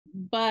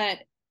but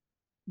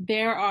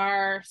there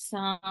are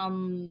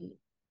some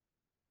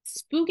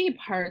spooky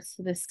parts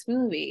to this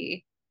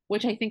movie,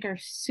 which I think are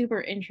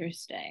super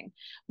interesting.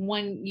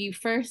 When you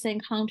first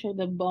encounter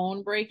the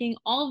bone breaking,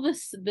 all of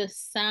this, the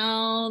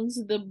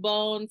sounds, the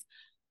bones,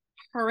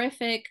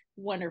 horrific,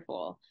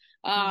 wonderful.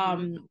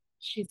 Mm-hmm.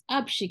 She's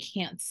up, she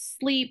can't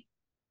sleep.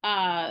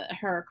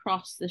 Her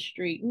across the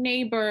street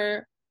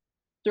neighbor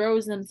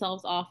throws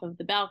themselves off of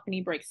the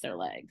balcony, breaks their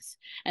legs,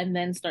 and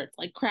then starts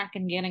like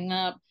cracking, getting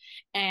up.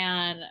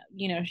 And,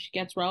 she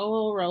gets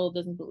Raul. Raul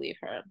doesn't believe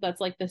her.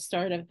 That's like the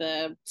start of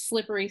the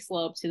slippery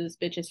slope to this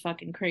bitch is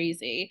fucking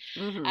crazy.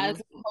 Mm-hmm.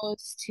 As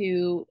opposed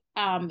to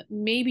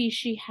maybe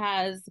she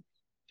has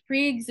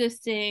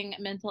pre-existing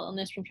mental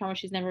illness from trauma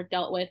she's never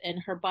dealt with,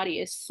 and her body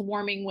is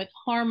swarming with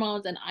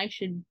hormones, and I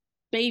should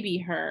baby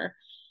her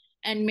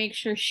and make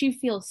sure she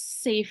feels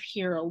safe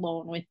here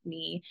alone with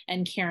me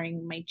and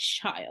carrying my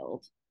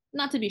child.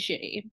 Not to be shitty.